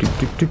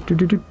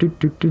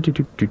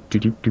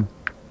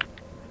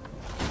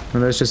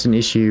 Well, that's just an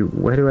issue.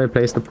 Where do I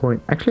place the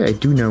point? Actually, I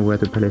do know where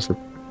to place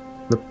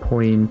the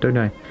point, don't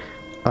I?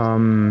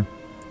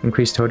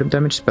 Increase totem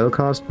damage,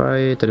 spellcast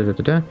by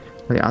da-da-da-da-da.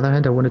 On the other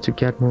hand, I wanted to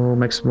get more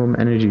maximum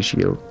energy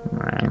shield.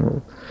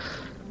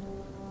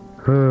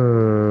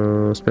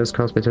 Spells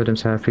cast by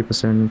totems have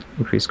 3%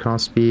 increased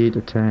cast speed,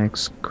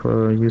 attacks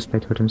used by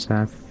totems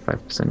have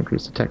 5%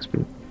 increased attack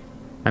speed.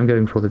 I'm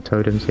going for the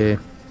totems here.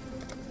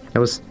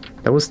 That was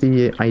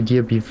the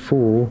idea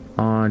before.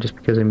 Just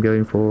because I'm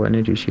going for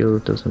energy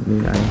shield doesn't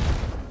mean I'm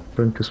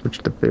going to switch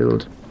the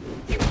build.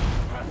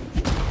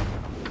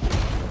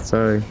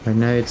 So right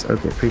now it's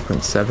okay,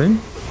 3.7.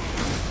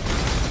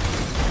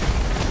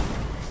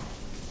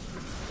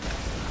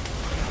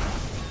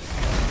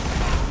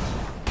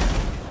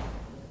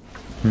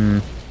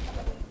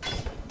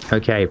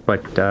 Okay,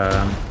 but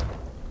the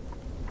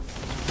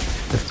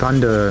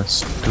thunder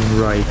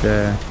strike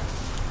there.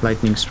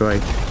 Lightning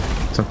strike.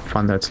 It's not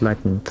thunder, it's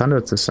lightning. Thunder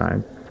at the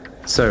side.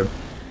 So,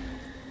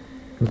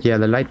 yeah,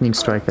 the lightning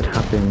strike that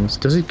happens.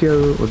 Does it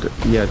go?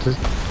 Yeah, does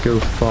it go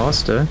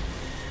faster?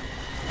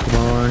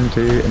 1,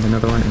 2, and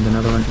another one, and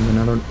another one, and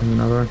another one, and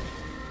another one.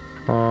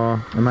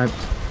 Or am I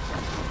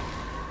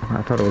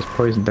thought it was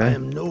poisoned there. I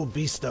am no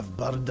beast of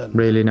burden.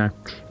 Really, no.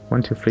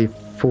 1, 2, 3,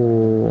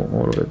 4.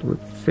 All of it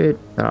would fit.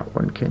 That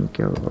one can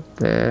go up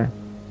there.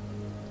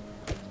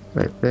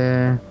 Right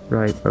there.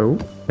 Right. Oh,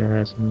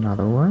 there's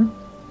another one.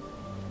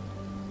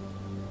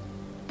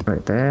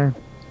 Right there,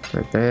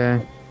 right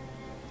there,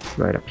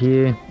 right up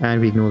here, and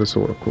we ignore the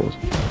sword, of course.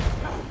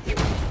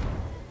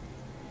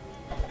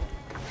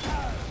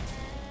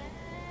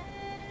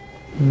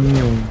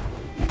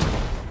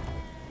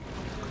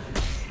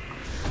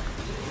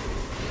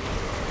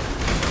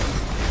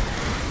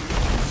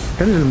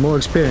 Got a little more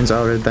experience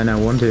out of it than I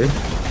wanted.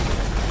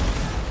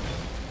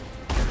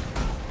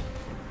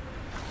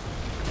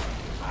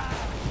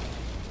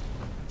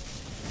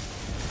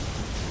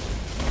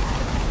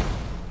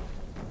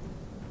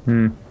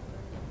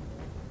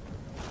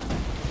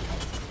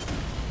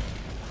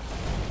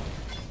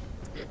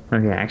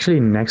 Okay, actually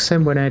next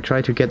time when I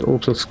try to get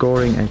orbs of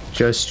scoring, I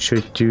just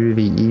should do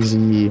the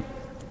easy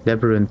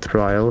Labyrinth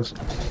Trials.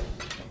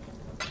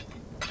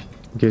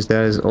 Because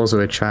there's also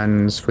a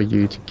chance for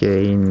you to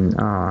gain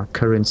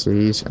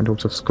currencies, and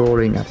also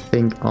scoring, I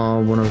think,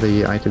 are one of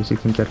the items you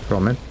can get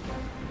from it.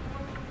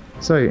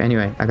 So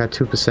anyway, I got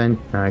 2%.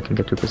 I can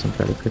get 2%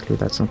 fairly quickly.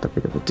 That's not that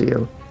big of a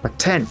deal. But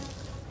 10!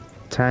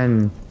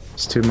 10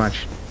 is too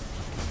much.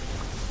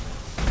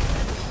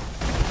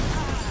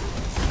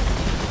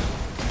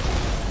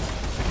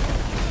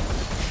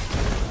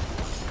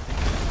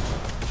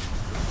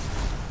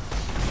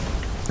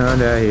 Oh,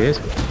 there he is.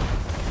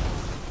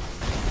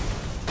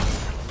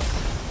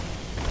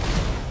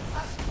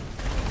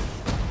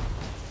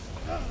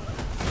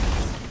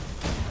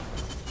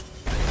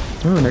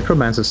 Oh,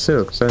 Necromancer's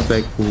Silk. Sounds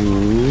like,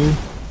 ooh,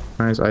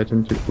 nice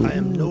item to... Ooh. I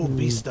am no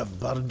beast of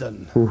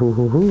burden. Ooh, ooh,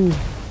 ooh, ooh.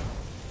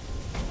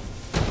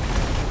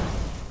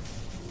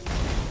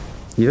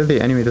 Either the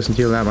enemy doesn't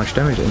deal that much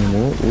damage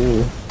anymore,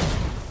 or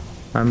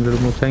I'm a little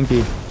more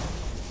tanky.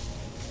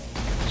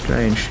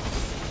 Strange.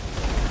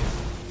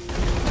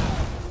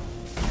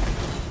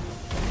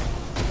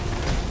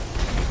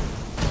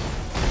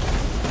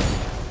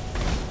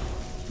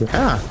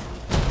 Yeah.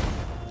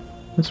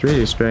 That's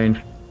really strange.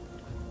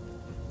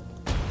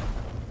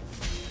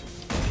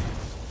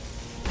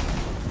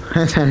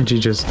 Energy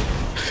just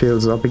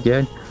fills up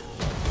again.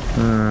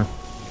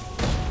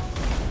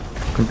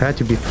 Compared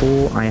to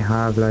before, I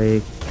have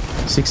like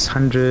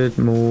 600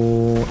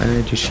 more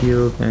energy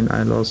shield, and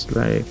I lost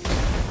like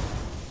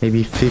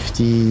maybe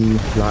 50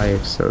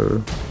 lives,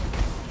 so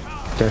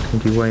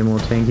definitely way more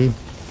tanky.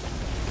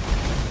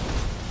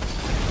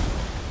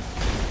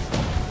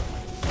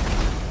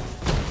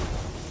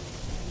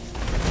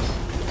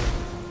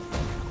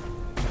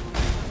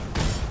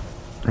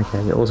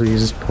 Okay, he also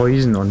uses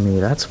poison on me,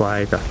 that's why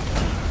I got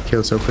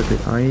killed so quickly.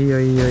 Ay,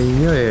 ay,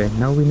 ay, ay.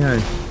 Now we know.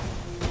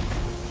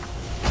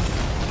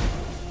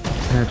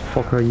 That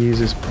fucker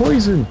uses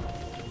poison.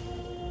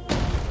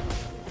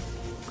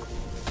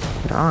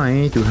 But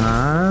I do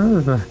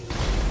have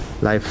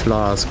life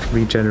flask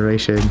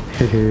regeneration.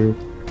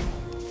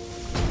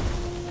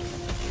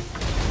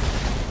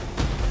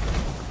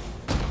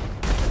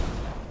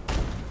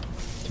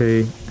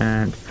 Two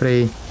and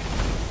three.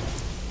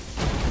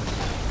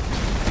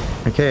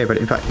 Okay, but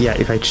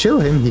if I chill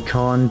him, he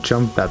can't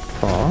jump that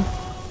far.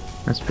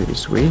 That's pretty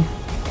sweet.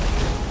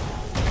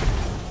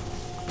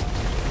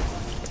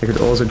 I could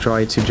also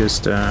try to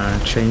just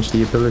change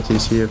the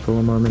abilities here for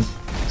a moment,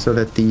 so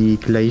that the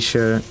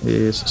glacier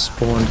is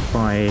spawned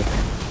by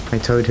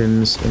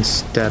totems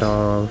instead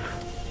of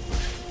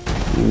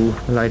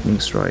lightning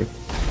strike.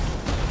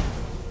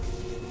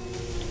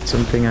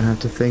 Something I have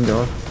to think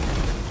of,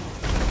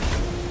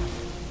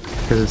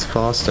 because it's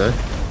faster,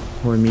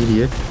 more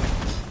immediate.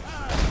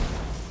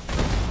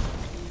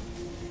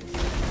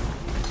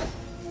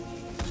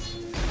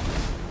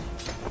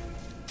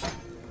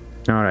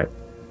 Alright.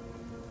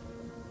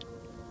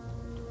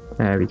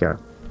 There we go.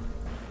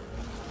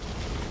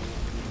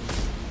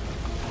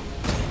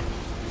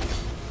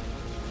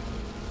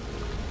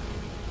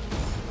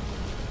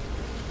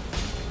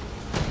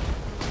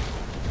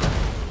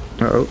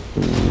 Uh-oh.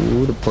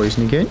 Ooh, the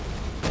poison again.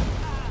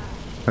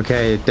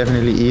 Okay, it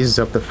definitely eases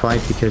up the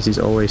fight because he's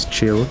always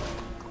chilled.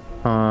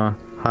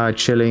 Higher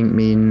chilling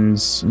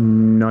means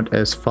not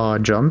as far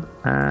jump,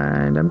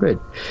 and I'm good.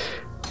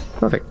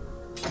 Perfect.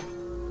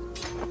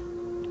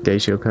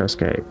 Glacial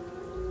Cascade.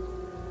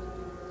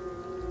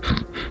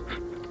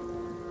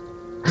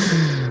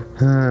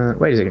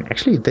 Wait a second,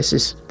 actually this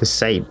is the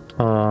same.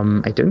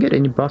 I don't get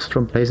any buffs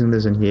from placing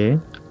this in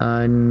here,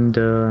 and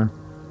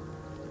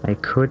I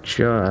could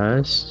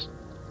just...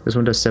 This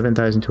one does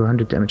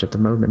 7,200 damage at the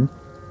moment.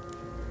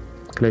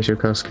 Glacial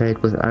Cascade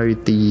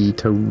without the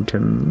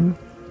totem.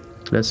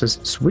 Let's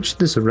just switch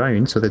this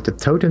around so that the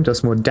totem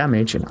does more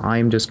damage and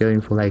I'm just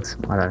going for like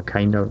some other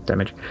kind of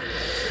damage.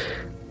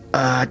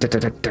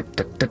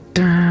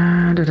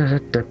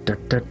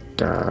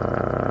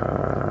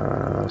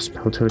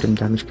 Spell totem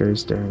damage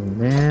goes down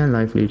there,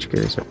 life leech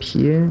goes up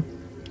here.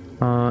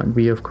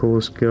 We of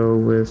course go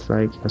with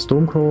like a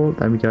storm call,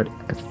 then we got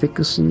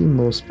efficacy,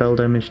 more spell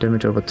damage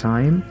over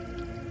time.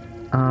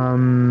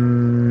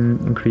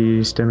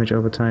 Increased damage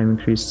over time,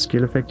 increased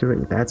skill effect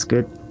rate, that's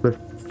good with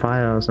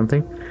fire or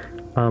something.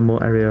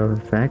 More area of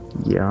effect,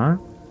 yeah.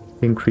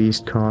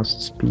 Increased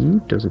cast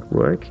speed, does it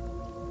work?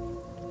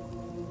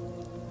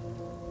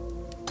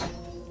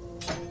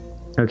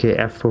 Okay,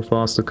 F for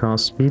faster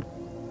cast speed.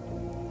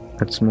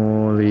 That's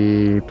more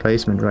the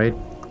placement, right?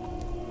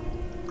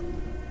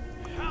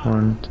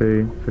 1,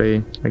 2,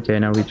 3. Okay,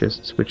 now we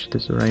just switch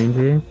this around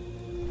here.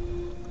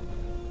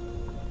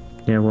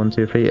 Yeah, 1,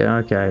 2, 3.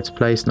 Okay, it's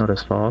placed not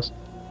as fast.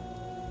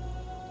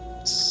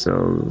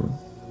 So,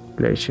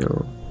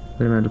 glacial,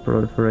 elemental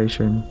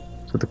proliferation.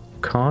 So the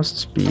cast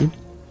speed.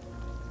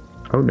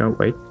 Oh no,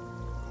 wait.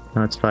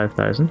 Now it's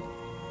 5,000.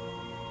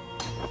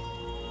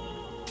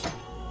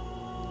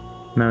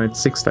 Now it's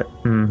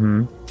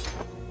 6,000.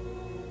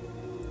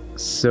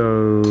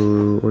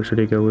 So, what should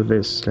I go with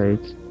this?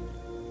 Like,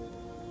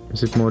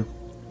 is it more?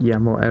 Yeah,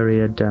 more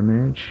area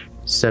damage.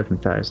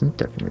 7,000,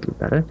 definitely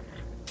better.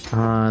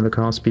 The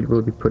car speed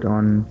will be put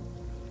on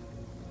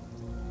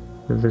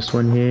this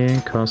one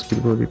here. Car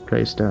speed will be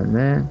placed down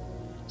there.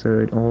 So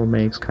it all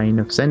makes kind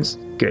of sense.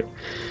 Good.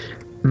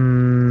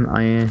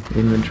 My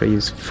inventory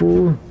is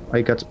full.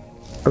 I got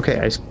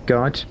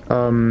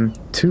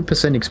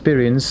 2%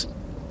 experience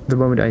the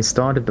moment I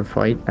started the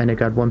fight, and I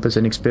got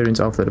 1%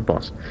 experience after the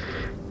boss.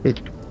 It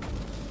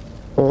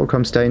all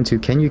comes down to,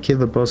 can you kill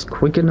the boss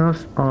quick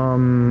enough,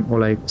 or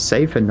like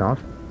safe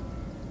enough,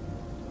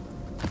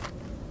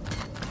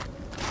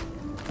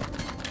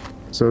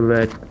 so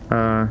that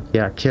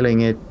yeah,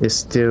 killing it is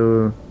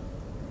still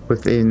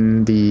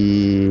within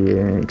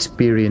the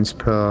experience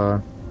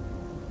per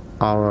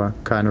hour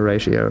kind of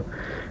ratio,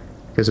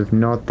 because if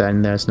not,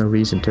 then there's no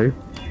reason to.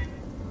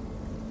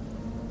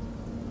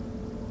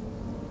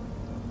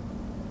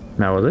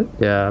 That was it?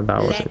 Yeah,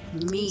 that was it.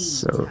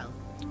 So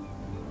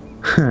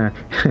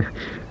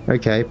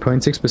okay,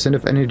 0.6%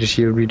 of energy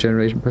shield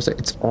regeneration per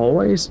second. It's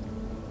always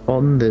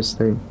on this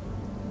thing.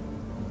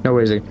 No,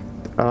 wait a second.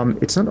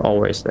 It's not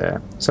always there.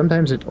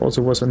 Sometimes it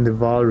also was on the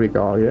Val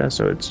Regalia,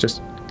 so it's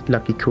just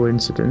lucky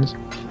coincidence.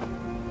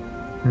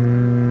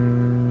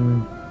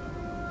 No,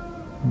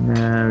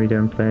 we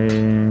don't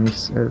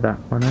place that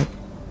one up.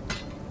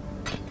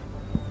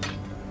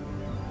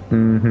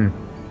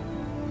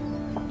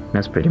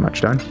 That's pretty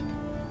much done.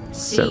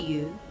 So,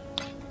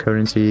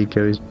 currency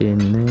goes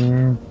in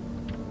there.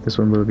 This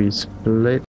one will be split.